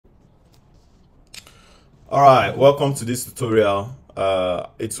All right, welcome to this tutorial.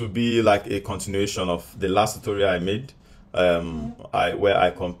 It will be like a continuation of the last tutorial I made, where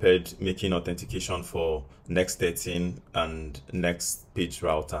I compared making authentication for Next.13 and Next page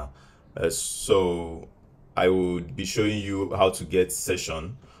router. So I would be showing you how to get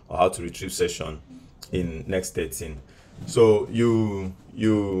session or how to retrieve session in Next.13. So you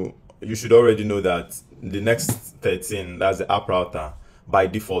should already know that the Next.13, that's the app router, by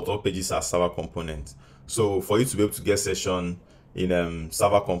default all pages are server components. So for you to be able to get session in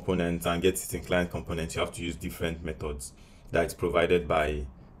server component and get it in client component, you have to use different methods that is provided by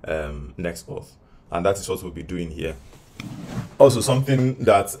NextAuth, and that is what we'll be doing here. Also, something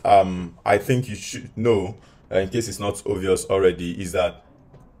that I think you should know, in case it's not obvious already, is that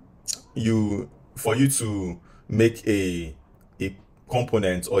for you to make a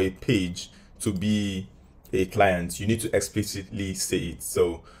component or a page to be a client, you need to explicitly say it.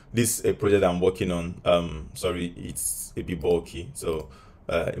 So this is a project I'm working on. Sorry, it's a bit bulky, so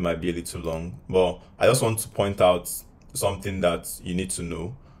it might be a little long, but I just want to point out something that you need to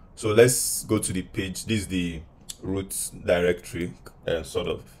know. So let's go to the page. This is the root directory, sort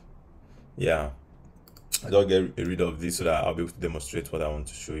of. Yeah, I'll get rid of this so that I'll be able to demonstrate what I want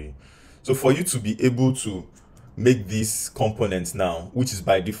to show you. So for you to be able to make this component now, which is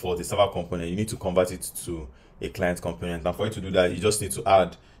by default a server component, you need to convert it to a client component. And for you to do that, you just need to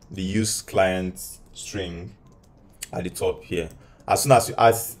add the use client string at the top here. As soon as you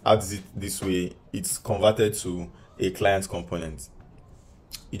add it this way, it's converted to a client component.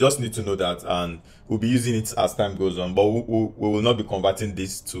 You just need to know that, and we'll be using it as time goes on, but we will not be converting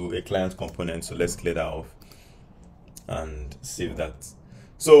this to a client component. So let's clear that off and save that.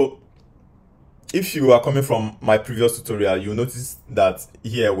 So if you are coming from my previous tutorial, you'll notice that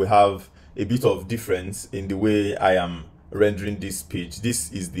here we have a bit of difference in the way I am rendering this page.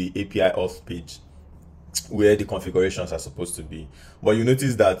 This is the API auth page where the configurations are supposed to be. But you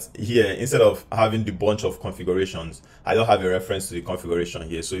notice that here, instead of having the bunch of configurations, I don't have a reference to the configuration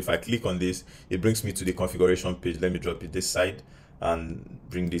here. So if I click on this, it brings me to the configuration page. Let me drop it this side and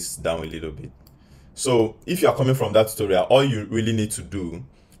bring this down a little bit. So if you are coming from that tutorial, all you really need to do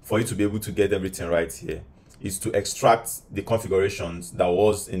for you to be able to get everything right here is to extract the configurations that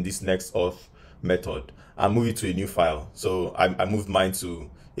was in this NextAuth method and move it to a new file. So I moved mine to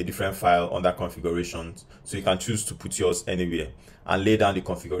a different file under configurations, so you can choose to put yours anywhere and lay down the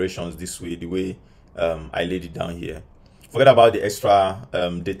configurations this way, the way I laid it down here. Forget about the extra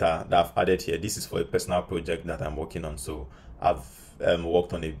data that I've added here. This is for a personal project that I'm working on, so I've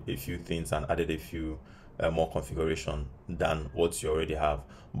worked on a few things and added a few more configuration than what you already have.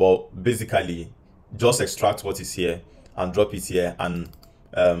 But basically, just extract what is here and drop it here and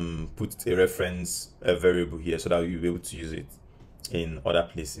put a reference variable here so that you'll be able to use it in other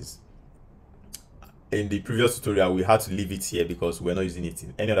places. In the previous tutorial, we had to leave it here because we're not using it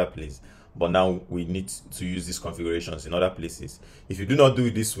in any other place, but now we need to use these configurations in other places. If you do not do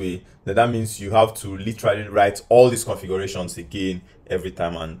it this way, then that means you have to literally write all these configurations again every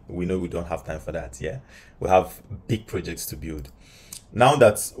time, and we know we don't have time for that. Yeah, we have big projects to build. Now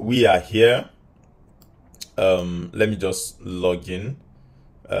that we are here, let me just log in.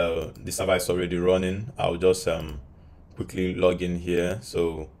 The server is already running. I'll just quickly log in here.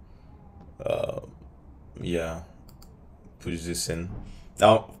 So yeah, push this in.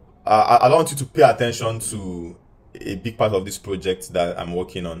 Now I don't want you to pay attention to a big part of this project that I'm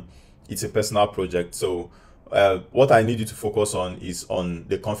working on. It's a personal project, so what I need you to focus on is on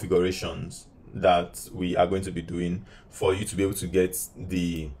the configurations that we are going to be doing for you to be able to get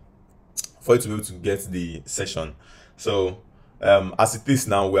the session. So as it is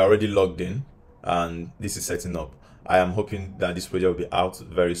now, we're already logged in and this is setting up. I am hoping that this project will be out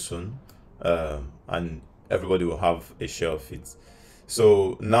very soon, and everybody will have a share of it.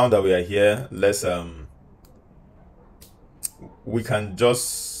 So now that we are here, let's we can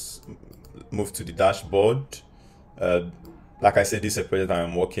just move to the dashboard. Like I said, this is a project I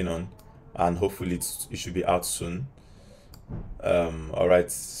am working on, and hopefully it should be out soon. All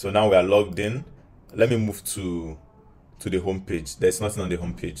right, so now we are logged in. Let me move to the home page. There's nothing on the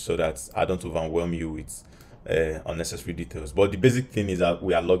home page so that I don't overwhelm you with unnecessary details, but the basic thing is that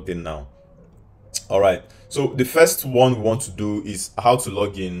we are logged in now. All right, so the first one we want to do is how to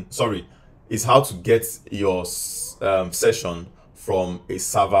log in. Sorry, is how to get your session from a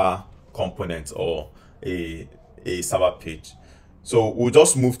server component or a server page. So we'll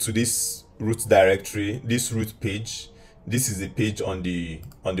just move to this root directory, this root page. This is the page on the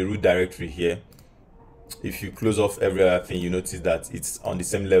root directory here. If you close off every other thing, you notice that it's on the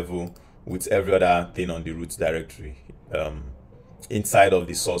same level with every other thing on the root directory inside of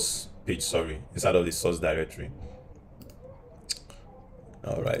the source page, sorry, inside of the source directory.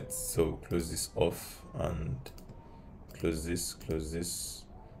 All right, so close this off and close this.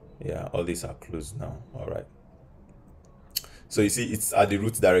 Yeah, all these are closed now. All right, so you see it's at the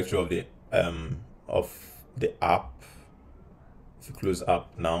root directory of the app. If you close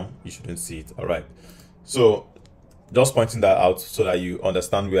app now, you shouldn't see it. All right, so just pointing that out so that you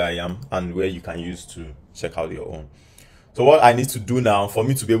understand where I am and where you can use to check out your own. So what I need to do now for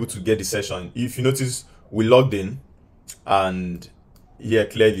me to be able to get the session, if you notice, we logged in, and here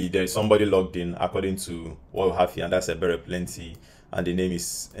clearly there is somebody logged in according to what we have here, and that's a Ebere Plenty, and the name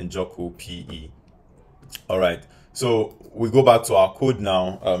is Njoku PE. All right, so we go back to our code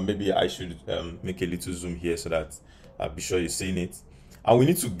now. Maybe I should make a little zoom here so that I'll be sure you're seeing it. And we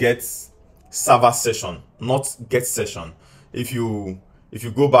need to get server session, not get session. If you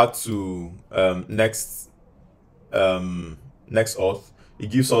go back to NextAuth, it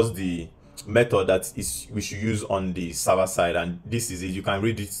gives us the method that we should use on the server side, and this is it. You can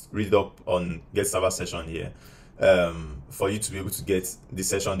read it up on getServerSession here, for you to be able to get the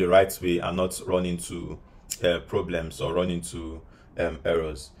session the right way and not run into problems or run into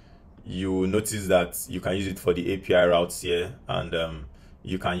errors. You will notice that you can use it for the API routes here, and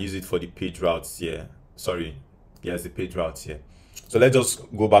you can use it for the page routes here. Sorry, yes, the page routes here. So let's just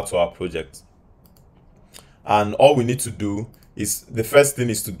go back to our project, and all we need to do is, the first thing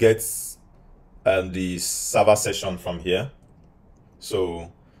is to get the server session from here.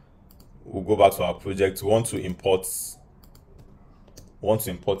 So we'll go back to our project. We want to import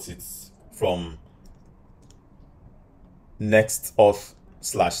it from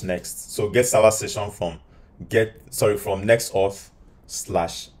NextAuth/next. So get server session from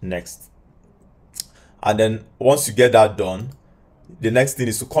NextAuth/next. And then once you get that done, the next thing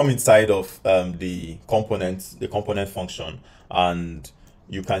is to come inside of the component function, and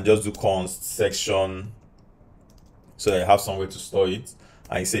you can just do const section so that you have somewhere to store it,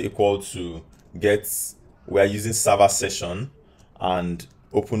 and you say equal to get, we are using server session, and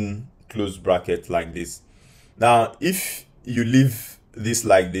open close bracket like this. Now if you leave this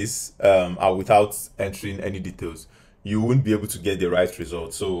like this and without entering any details, you won't be able to get the right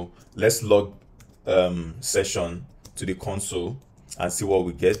result. So let's log session to the console and see what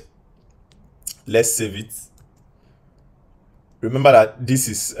we get. Let's save it. Remember that this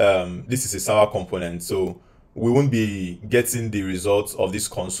is a server component, so we won't be getting the results of this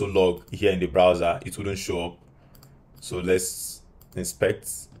console log here in the browser. It wouldn't show up. So let's inspect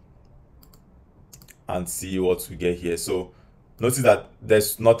and see what we get here. So notice that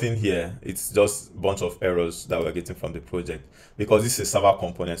there's nothing here. It's just a bunch of errors that we're getting from the project because this is a server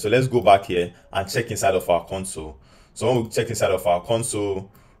component. So let's go back here and check inside of our console. So when we check inside of our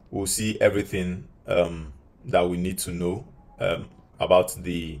console, we'll see everything that we need to know about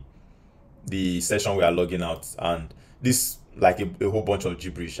the session we are logging out, and this like a whole bunch of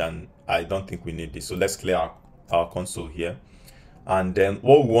gibberish, and I don't think we need this. So let's clear our console here, and then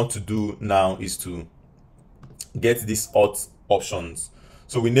what we want to do now is to get these auth options.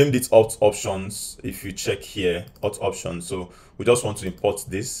 So we named it auth options. If you check here, auth options, so we just want to import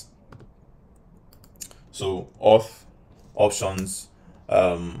this. So auth options,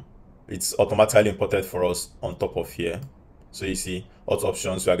 it's automatically imported for us on top of here. So you see auth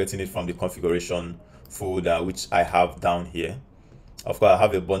options, we are getting it from the configuration folder, which I have down here. Of course, I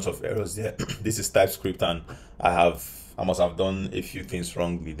have a bunch of errors there. This is TypeScript, and I must have done a few things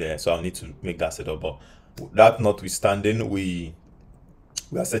wrongly there, so I'll need to make that setup. But that notwithstanding, we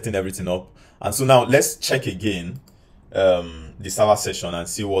are setting everything up. And so now let's check again the server session and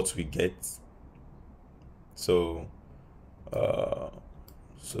see what we get. So so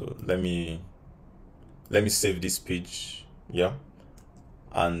let me save this page. Yeah,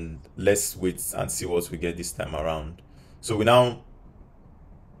 and let's wait and see what we get this time around. So we now,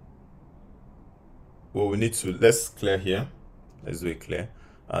 well, we need to, let's clear here, let's do it clear,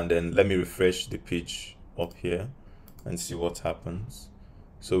 and then let me refresh the page up here and see what happens.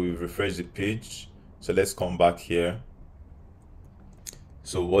 So we've refreshed the page, so let's come back here.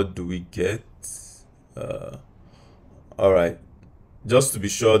 So what do we get? All right, just to be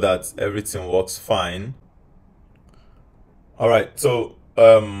sure that everything works fine. All right, so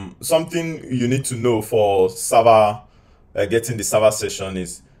something you need to know for server getting the server session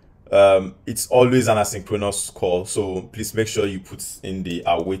is it's always an asynchronous call. So please make sure you put in the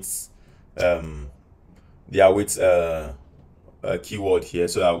await keyword here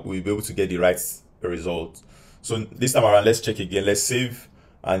so that we'll be able to get the right result. So this time around, let's check again. Let's save,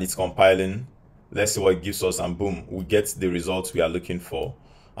 and it's compiling. Let's see what it gives us, and boom, we get the results we are looking for,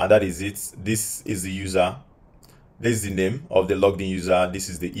 and that is it. This is the user. this is the name of the logged in user, this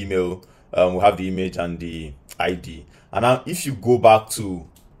is the email, we have the image and the ID. And now if you go back to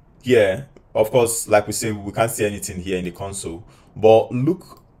here, of course, like we say, we can't see anything here in the console, but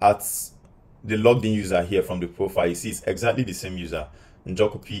look at the logged in user here from the profile. You see it's exactly the same user,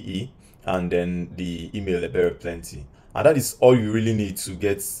 Njoku PE, and then the email ebereplenty. And that is all you really need to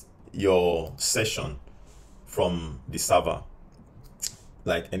get your session from the server,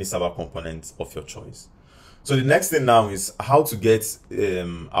 like any server component of your choice. So the next thing now is how to get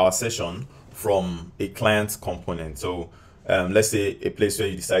our session from a client component. So let's say a place where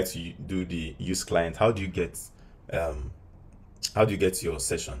you decide to do the use client. How do you get your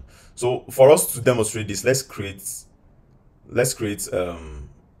session? So for us to demonstrate this, let's create a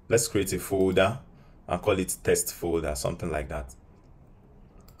folder and call it test folder, something like that.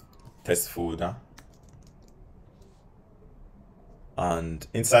 Test folder. And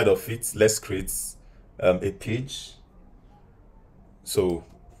inside of it, let's create a page. So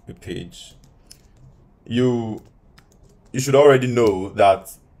a page. You should already know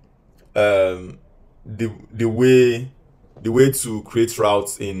that the way to create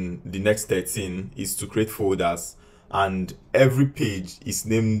routes in the Next 13 is to create folders, and every page is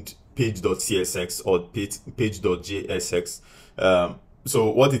named page.csx or page.jsx.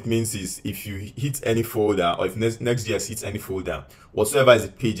 So what it means is if you hit any folder, or if Next.js hits any folder, whatsoever is a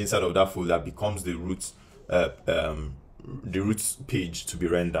page inside of that folder becomes the root page to be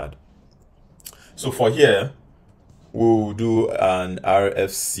rendered. So for here, we'll do an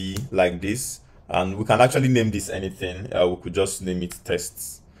RFC like this, and we can actually name this anything. We could just name it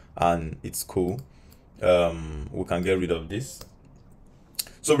tests, and it's cool. We can get rid of this.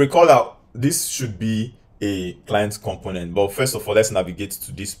 So recall that this should be a client component, but first of all, let's navigate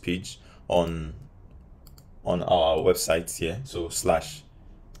to this page on our website here. So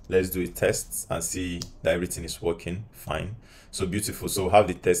let's do a test and see that everything is working fine. So beautiful. So have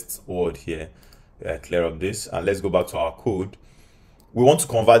the test word here. Clear up this, and let's go back to our code. We want to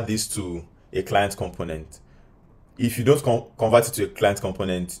convert this to a client component. If you don't convert it to a client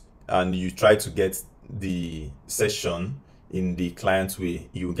component and you try to get the session in the client way,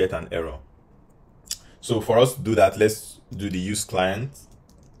 you will get an error. So for us to do that, let's do the use client.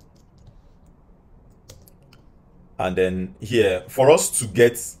 And then here, for us to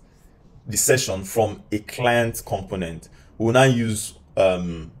get the session from a client component, we will now use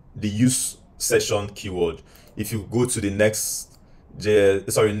the use session keyword. If you go to the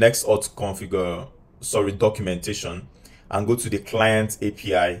Next.auth documentation and go to the client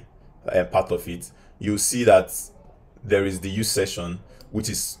API part of it, you'll see that there is the use session, which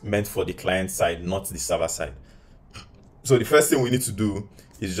is meant for the client side, not the server side. So the first thing we need to do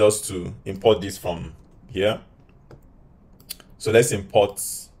is just to import this from here. So let's import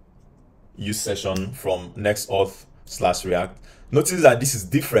use session from NextAuth/React. Notice that this is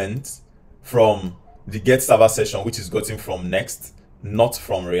different from the getServerSession, which is gotten from Next, not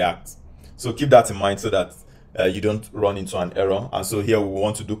from React. So keep that in mind so that you don't run into an error. And so here we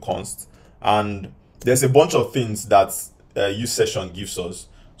want to do const, and there's a bunch of things that useSession gives us.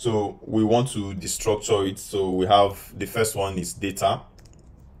 So we want to destructure it. So we have the first one is data,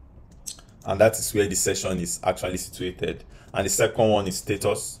 and that is where the session is actually situated. And the second one is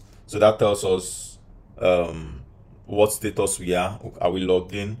status. So that tells us what status we are. Are we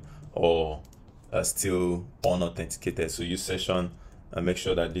logged in or still unauthenticated? So use session and make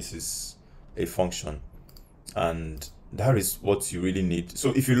sure that this is a function, and that is what you really need.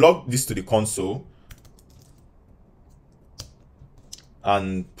 So if you log this to the console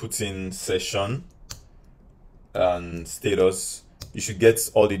and put in session and status, you should get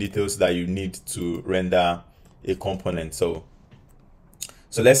all the details that you need to render a component. So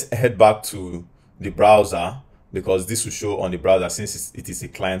let's head back to the browser, because this will show on the browser since it is a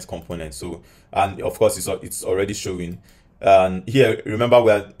client component. So, and of course it's already showing. And here, remember,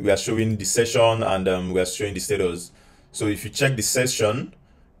 we are showing the session, and we are showing the status. So if you check the session,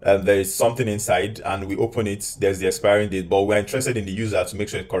 there is something inside, and we open it, there's the expiring date, but we're interested in the user to make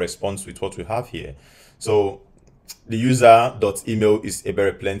sure it corresponds with what we have here. So the user.email is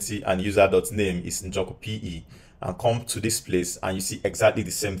ebereplenty and user.name is Njoku PE, and come to this place and you see exactly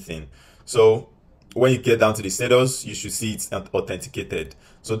the same thing. So when you get down to the status, you should see it's authenticated.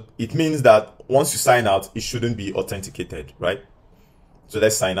 So it means that once you sign out, it shouldn't be authenticated, right? So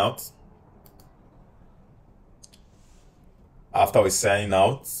let's sign out. After we sign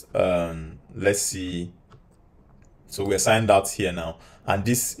out, let's see. So we're signed out here now, and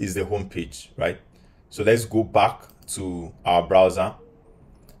this is the home page, right? So let's go back to our browser.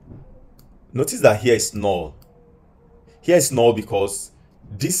 Notice that here is null. Here is null because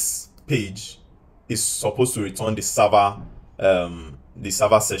this page is supposed to return the server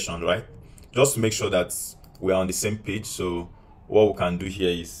session, right? Just to make sure that we're on the same page. So what we can do here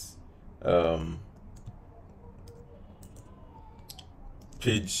is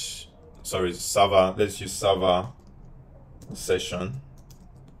server. Let's use server session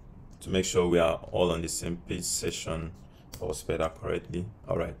to make sure we are all on the same page. Session, or spell that correctly.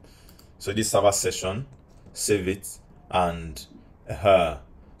 All right. So this server session, save it, and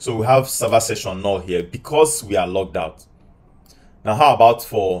so we have server session null here because we are logged out. Now, how about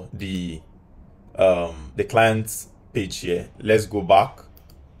for the client page here? Let's go back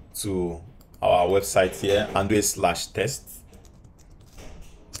to our website here and do a /test,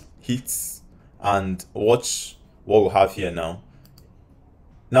 hit, and watch what we have here now.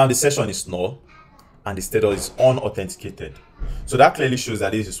 Now the session is null and the status is unauthenticated. So that clearly shows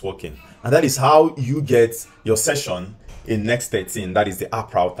that this is working. And that is how you get your session in Next 13, that is the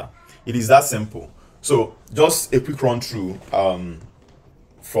app router. It is that simple. So just a quick run through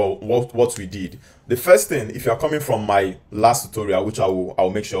for what we did. The first thing, if you are coming from my last tutorial, which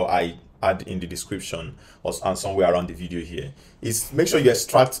I'll make sure I add in the description and somewhere around the video here, is make sure you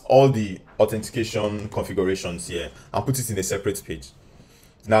extract all the authentication configurations here and put it in a separate page.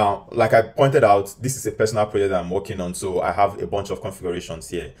 Now, like I pointed out, this is a personal project that I'm working on, so I have a bunch of configurations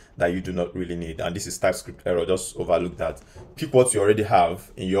here that you do not really need, and this is TypeScript error. Just overlook that. Pick what you already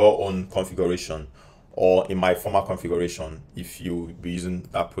have in your own configuration or in my former configuration if you be using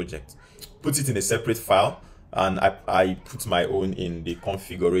that project. Put it in a separate file, and I put my own in the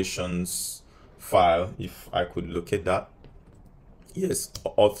configurations file, if I could locate that. Yes,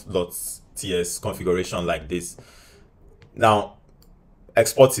 auth.ts configuration like this. Now,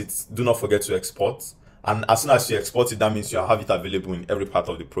 export it. Do not forget to export, and as soon as you export it, that means you have it available in every part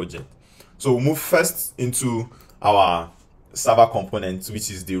of the project. So we'll move first into our server component, which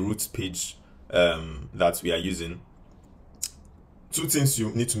is the root page that we are using. Two things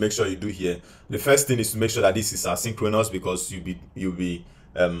you need to make sure you do here. The first thing is to make sure that this is asynchronous, because you'll be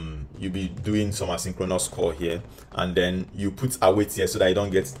doing some asynchronous call here, and then you put await here so that you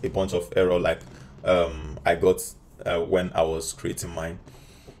don't get a bunch of error like I got when I was creating mine.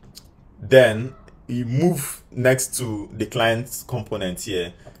 Then you move next to the client component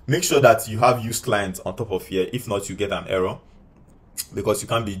here. Make sure that you have use client on top of here. If not, you get an error, because you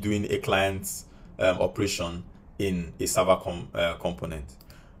can't be doing a client operation in a server component.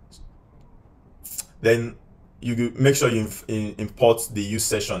 Then you make sure you import the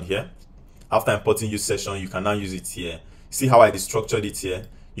useSession here. After importing useSession, you can now use it here. See how I destructured it here?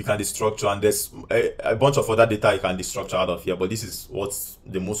 You can destructure, and there's a bunch of other data you can destructure out of here, but this is what's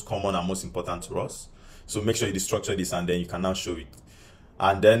the most common and most important to us. So make sure you destructure this, and then you can now show it.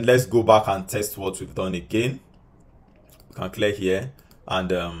 And then let's go back and test what we've done again. You can clear here,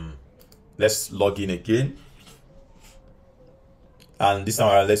 and let's log in again. And this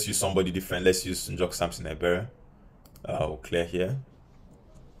time let's use somebody different. Let's use Jock Samson Ebere. We'll clear here,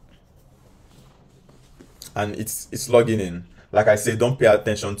 and it's logging in. Like I say, don't pay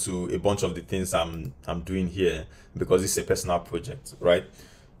attention to a bunch of the things I'm doing here, because it's a personal project, right?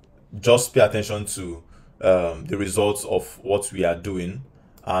 Just pay attention to the results of what we are doing.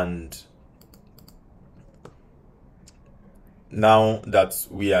 And now that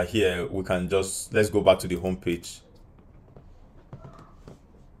we are here, we can let's go back to the home page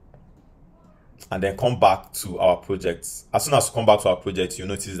and then come back to our project. As soon as we come back to our project, you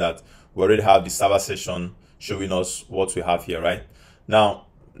notice that we already have the server session showing us what we have here, right? Now,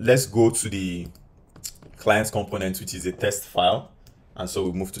 let's go to the client component, which is a test file. And so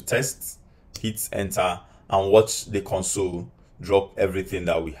we move to test, hit enter, and watch the console drop everything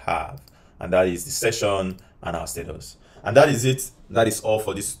that we have. And that is the session and our status. And that is it. That is all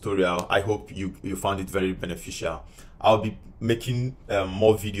for this tutorial. I hope you found it very beneficial. I'll be making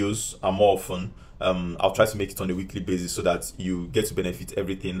more videos more often. I'll try to make it on a weekly basis so that you get to benefit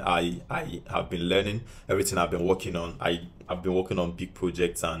everything I have been learning, everything I've been working on. I've been working on big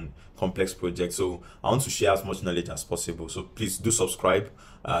projects and complex projects, so I want to share as much knowledge as possible. So please do subscribe,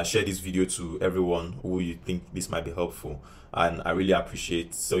 share this video to everyone who you think this might be helpful, and I really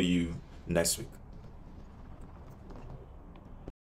appreciate. See you next week.